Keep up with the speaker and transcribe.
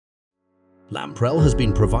Lamprell has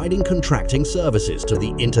been providing contracting services to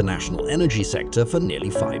the international energy sector for nearly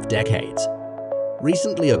 5 decades.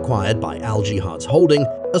 Recently acquired by Al Jihad's Holding,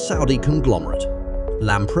 a Saudi conglomerate,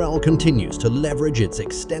 Lamprell continues to leverage its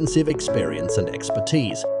extensive experience and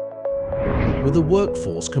expertise. With a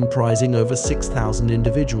workforce comprising over 6,000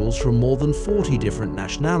 individuals from more than 40 different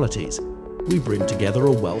nationalities, we bring together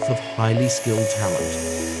a wealth of highly skilled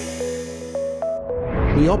talent.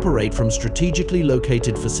 We operate from strategically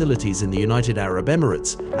located facilities in the United Arab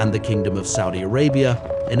Emirates and the Kingdom of Saudi Arabia,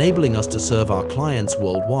 enabling us to serve our clients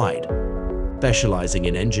worldwide, specializing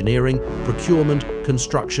in engineering, procurement,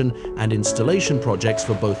 construction, and installation projects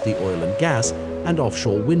for both the oil and gas and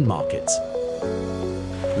offshore wind markets.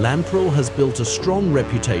 Lamprell has built a strong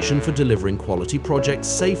reputation for delivering quality projects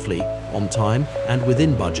safely, on time, and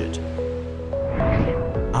within budget.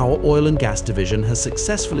 Our oil and gas division has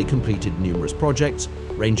successfully completed numerous projects,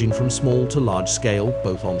 ranging from small to large scale,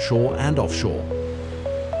 both onshore and offshore.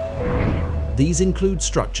 These include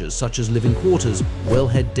structures such as living quarters,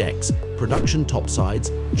 wellhead decks, production topsides,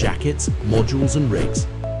 jackets, modules and rigs.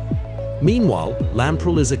 Meanwhile,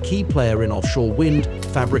 Lamprell is a key player in offshore wind,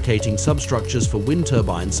 fabricating substructures for wind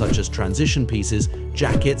turbines such as transition pieces,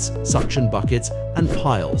 jackets, suction buckets, and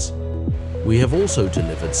piles. We have also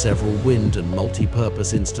delivered several wind and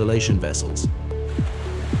multi-purpose installation vessels.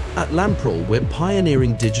 At Lamprell, we're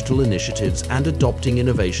pioneering digital initiatives and adopting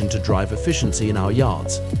innovation to drive efficiency in our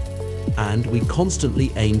yards. And we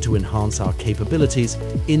constantly aim to enhance our capabilities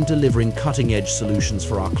in delivering cutting-edge solutions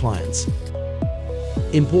for our clients.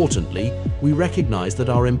 Importantly, we recognize that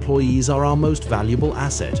our employees are our most valuable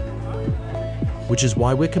asset, which is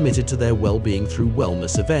why we're committed to their well-being through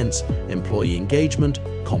wellness events, employee engagement,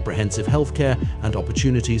 comprehensive healthcare, and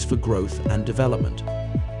opportunities for growth and development.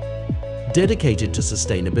 Dedicated to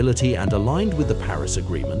sustainability and aligned with the Paris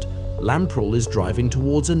Agreement, Lamprell is driving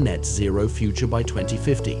towards a net zero future by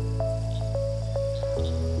 2050.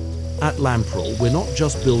 At Lamprell, we're not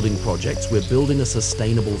just building projects, we're building a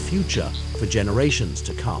sustainable future for generations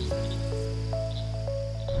to come.